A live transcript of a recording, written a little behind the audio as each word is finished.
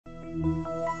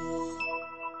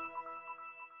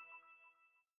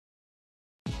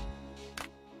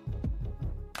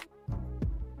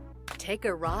Take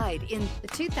a ride in the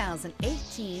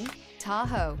 2018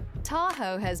 Tahoe.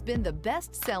 Tahoe has been the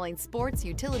best-selling sports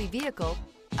utility vehicle,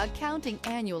 accounting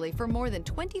annually for more than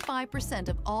 25%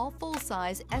 of all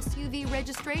full-size SUV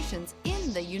registrations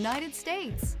in the United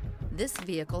States. This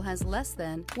vehicle has less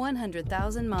than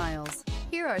 100,000 miles.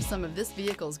 Here are some of this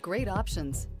vehicle's great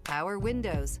options: power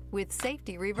windows with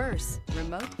safety reverse,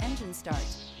 remote engine start,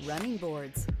 running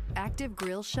boards, active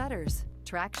grille shutters,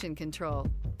 traction control,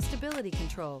 stability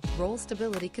control, roll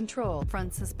stability control,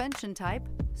 front suspension type,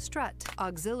 strut,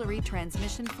 auxiliary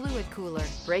transmission fluid cooler,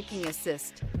 braking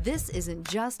assist. This isn't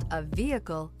just a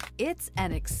vehicle, it's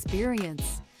an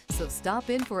experience. So stop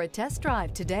in for a test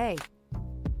drive today.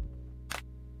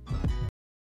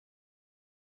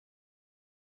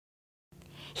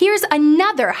 Here's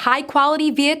another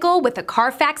high-quality vehicle with a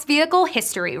Carfax Vehicle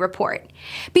History Report.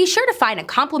 Be sure to find a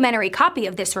complimentary copy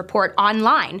of this report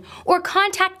online or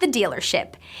contact the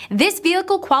dealership. This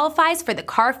vehicle qualifies for the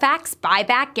Carfax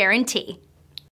Buyback Guarantee.